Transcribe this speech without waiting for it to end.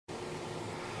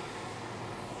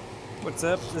What's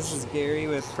up? This is Gary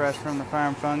with Fresh from the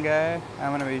Farm Fungi. I'm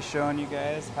going to be showing you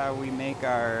guys how we make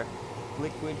our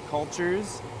liquid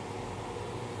cultures.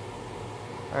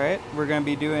 Alright, we're going to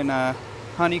be doing a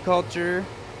honey culture,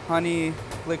 honey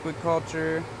liquid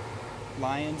culture,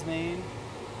 lion's mane.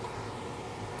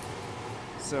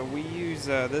 So we use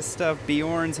this stuff,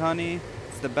 Bjorn's honey.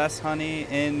 It's the best honey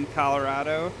in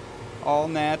Colorado. All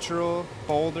natural,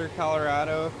 Boulder,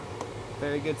 Colorado.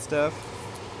 Very good stuff.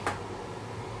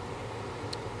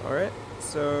 Alright,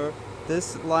 so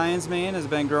this lion's mane has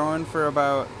been growing for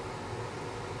about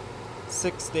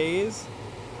 6 days.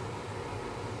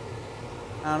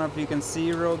 I don't know if you can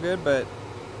see real good, but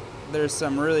there's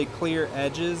some really clear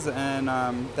edges, and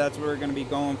that's what we're going to be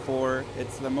going for.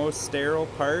 It's the most sterile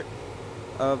part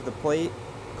of the plate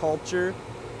culture.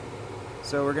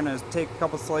 So we're going to take a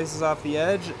couple slices off the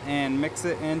edge and mix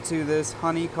it into this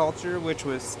honey culture, which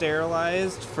was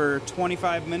sterilized for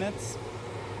 25 minutes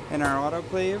in our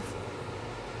autoclave.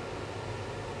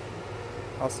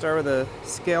 I'll start with a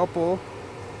scalpel.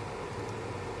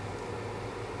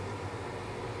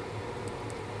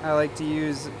 I like to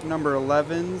use number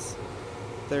 11s.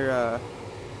 They're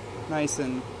nice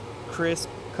and crisp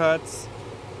cuts,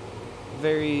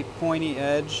 very pointy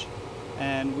edge,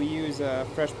 and we use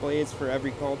fresh blades for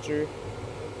every culture.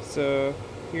 So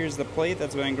here's the plate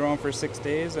that's been growing for 6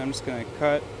 days. I'm just going to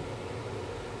cut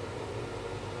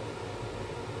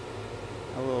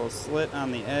a little slit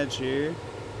on the edge here.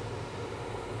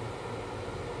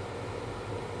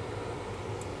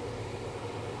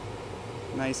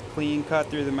 Nice clean cut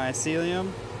through the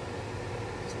mycelium.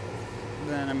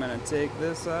 Then I'm going to take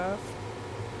this off,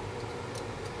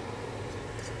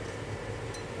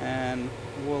 and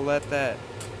we'll let that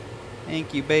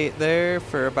incubate there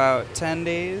for about 10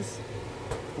 days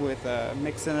with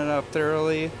mixing it up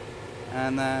thoroughly,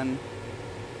 and then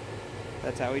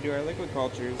that's how we do our liquid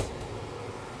cultures.